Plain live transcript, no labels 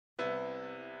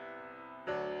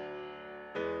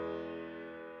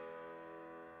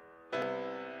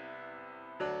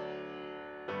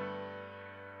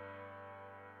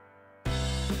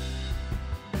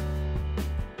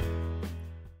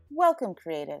Welcome,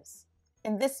 creatives.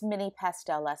 In this mini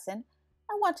pastel lesson,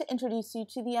 I want to introduce you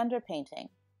to the underpainting.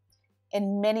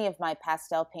 In many of my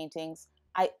pastel paintings,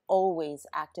 I always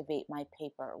activate my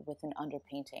paper with an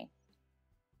underpainting.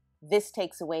 This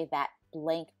takes away that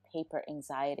blank paper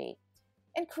anxiety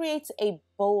and creates a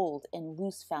bold and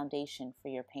loose foundation for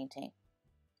your painting.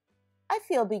 I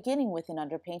feel beginning with an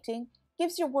underpainting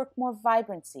gives your work more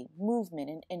vibrancy,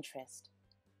 movement, and interest.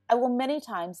 I will many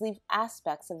times leave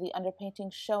aspects of the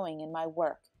underpainting showing in my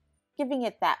work, giving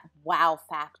it that wow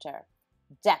factor,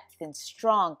 depth, and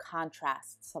strong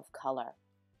contrasts of color.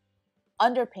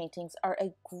 Underpaintings are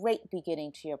a great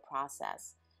beginning to your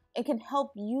process and can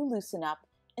help you loosen up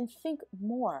and think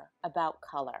more about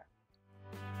color.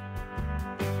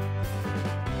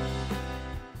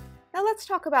 Now let's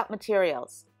talk about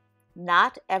materials.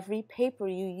 Not every paper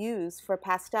you use for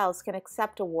pastels can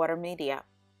accept a water media.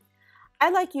 I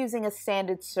like using a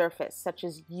sanded surface such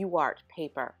as UArt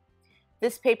paper.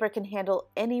 This paper can handle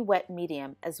any wet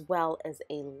medium as well as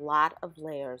a lot of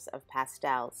layers of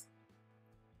pastels.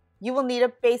 You will need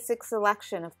a basic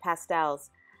selection of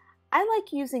pastels. I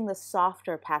like using the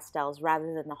softer pastels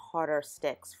rather than the harder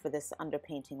sticks for this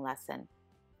underpainting lesson.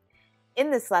 In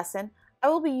this lesson, I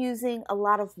will be using a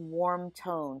lot of warm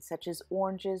tones such as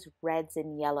oranges, reds,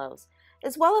 and yellows,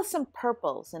 as well as some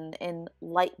purples and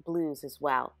light blues as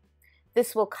well.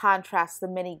 This will contrast the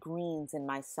many greens in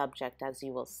my subject, as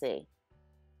you will see.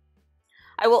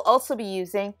 I will also be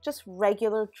using just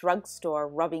regular drugstore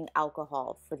rubbing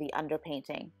alcohol for the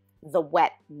underpainting, the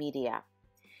wet media.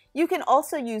 You can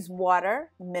also use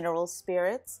water, mineral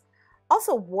spirits,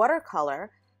 also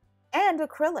watercolor, and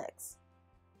acrylics.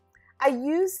 I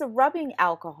use the rubbing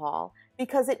alcohol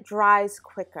because it dries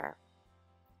quicker.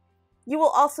 You will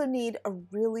also need a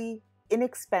really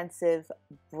inexpensive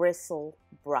bristle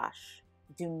brush.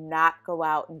 Do not go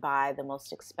out and buy the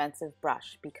most expensive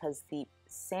brush because the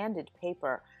sanded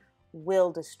paper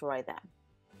will destroy them.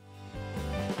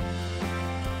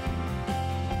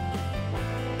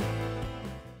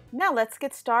 Now let's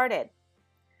get started.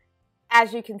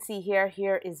 As you can see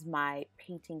here is my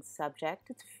painting subject.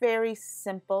 It's very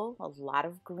simple, a lot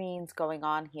of greens going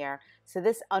on here. So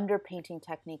this underpainting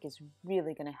technique is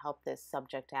really going to help this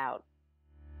subject out.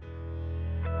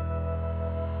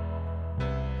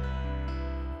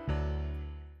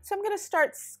 So I'm going to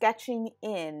start sketching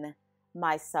in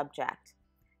my subject.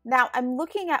 Now I'm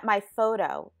looking at my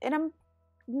photo and I'm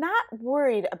not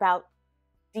worried about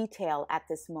detail at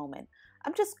this moment.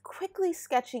 I'm just quickly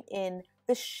sketching in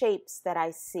the shapes that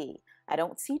I see. I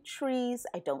don't see trees,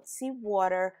 I don't see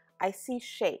water, I see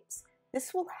shapes.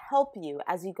 This will help you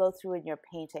as you go through in your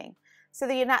painting so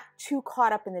that you're not too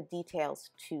caught up in the details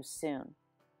too soon.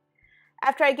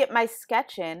 After I get my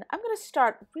sketch in, I'm going to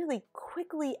start really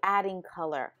quickly adding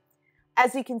color.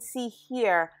 As you can see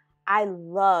here, I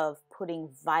love putting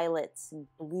violets and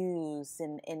blues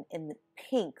and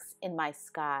pinks in my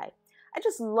sky. I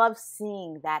just love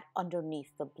seeing that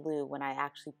underneath the blue when I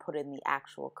actually put in the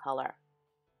actual color.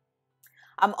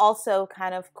 I'm also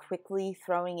kind of quickly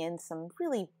throwing in some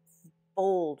really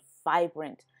bold,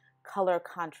 vibrant color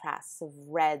contrasts of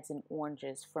reds and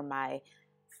oranges for my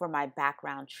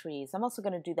background trees. I'm also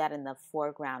going to do that in the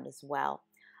foreground as well.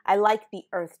 I like the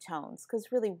earth tones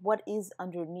because really what is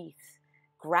underneath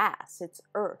grass? It's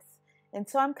earth. And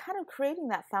so I'm kind of creating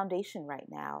that foundation right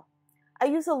now. I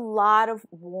use a lot of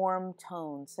warm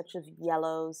tones such as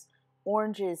yellows,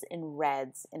 oranges, and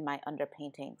reds in my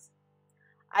underpaintings.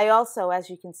 I also, as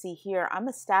you can see here, I'm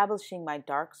establishing my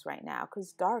darks right now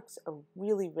because darks are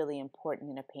really, really important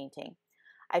in a painting.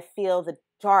 I feel the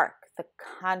dark, the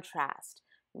contrast,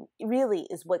 really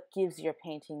is what gives your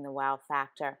painting the wow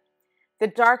factor. The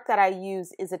dark that I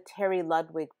use is a Terry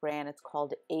Ludwig brand. It's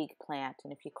called Eggplant,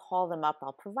 and if you call them up,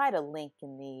 I'll provide a link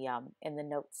in the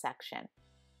notes section.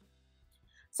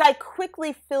 So I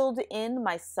quickly filled in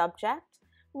my subject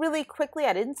really quickly.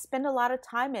 I didn't spend a lot of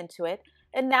time into it,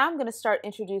 and now I'm going to start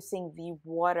introducing the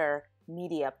water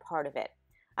media part of it.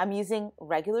 I'm using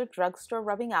regular drugstore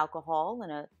rubbing alcohol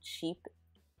and a cheap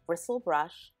bristle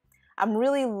brush. I'm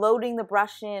really loading the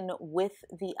brush in with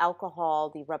the alcohol,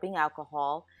 the rubbing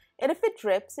alcohol, and if it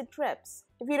drips, it drips.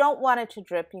 If you don't want it to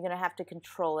drip, you're going to have to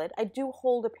control it. I do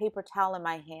hold a paper towel in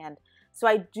my hand, so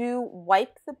I do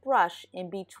wipe the brush in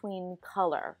between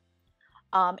color.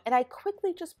 And I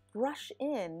quickly just brush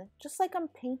in, just like I'm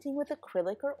painting with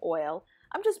acrylic or oil,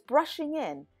 I'm just brushing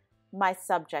in my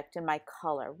subject and my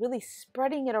color, really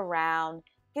spreading it around,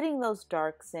 getting those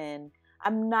darks in.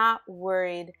 I'm not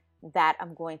worried that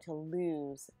I'm going to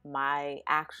lose my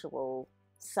actual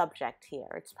subject here.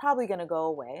 It's probably going to go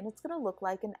away and it's going to look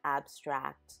like an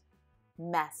abstract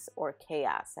mess or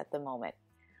chaos at the moment.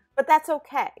 But that's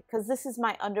okay, because this is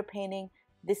my underpainting.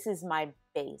 This is my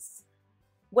base.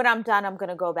 When I'm done, I'm going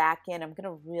to go back in. I'm going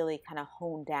to really kind of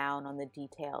hone down on the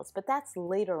details, but that's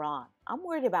later on. I'm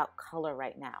worried about color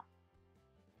right now.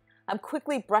 I'm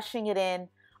quickly brushing it in.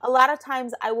 A lot of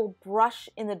times I will brush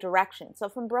in the direction. So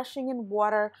if I'm brushing in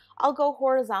water, I'll go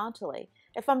horizontally.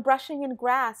 If I'm brushing in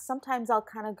grass, sometimes I'll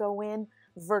kind of go in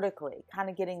vertically, kind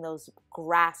of getting those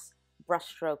grass brush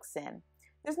strokes in.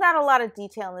 There's not a lot of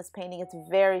detail in this painting. It's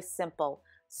very simple.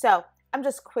 So I'm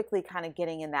just quickly kind of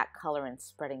getting in that color and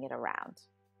spreading it around.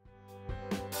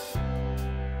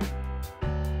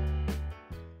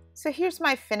 So here's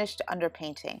my finished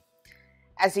underpainting.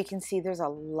 As you can see, there's a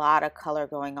lot of color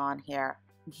going on here.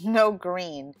 No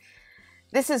green.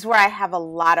 This is where I have a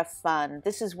lot of fun.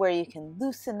 This is where you can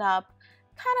loosen up,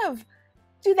 kind of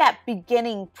do that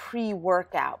beginning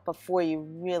pre-workout before you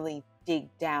really dig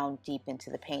down deep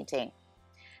into the painting.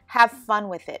 Have fun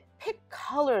with it. Pick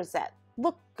colors that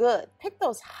look good. Pick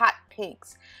those hot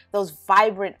pinks, those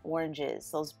vibrant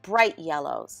oranges, those bright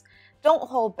yellows. Don't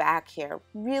hold back here.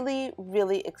 Really,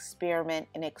 really experiment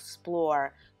and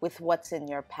explore with what's in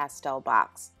your pastel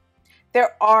box.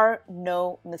 There are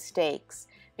no mistakes,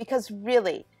 because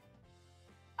really,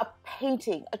 a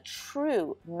painting, a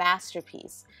true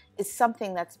masterpiece, is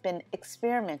something that's been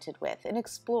experimented with and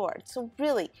explored. So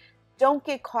really, don't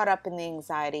get caught up in the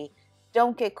anxiety.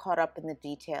 Don't get caught up in the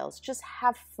details. Just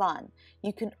have fun.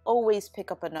 You can always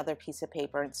pick up another piece of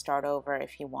paper and start over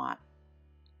if you want.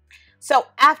 So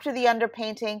after the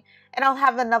underpainting, and I'll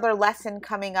have another lesson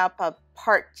coming up, a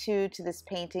part 2 to this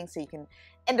painting, so you can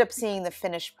end up seeing the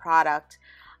finished product,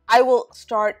 I will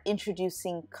start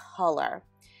introducing color.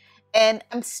 And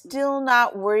I'm still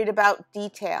not worried about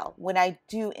detail when I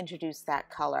do introduce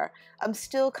that color. I'm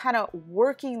still kind of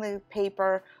working the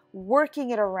paper,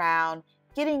 working it around,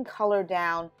 getting color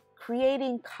down,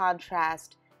 creating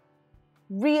contrast,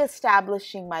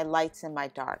 reestablishing my lights and my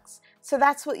darks. So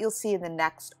that's what you'll see in the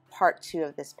next part 2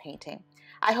 of this painting.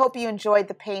 I hope you enjoyed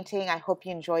the painting. I hope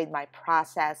you enjoyed my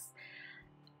process.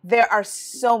 There are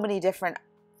so many different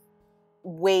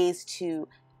ways to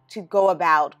go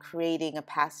about creating a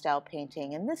pastel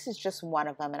painting, and this is just one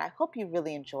of them, and I hope you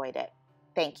really enjoyed it.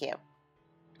 Thank you.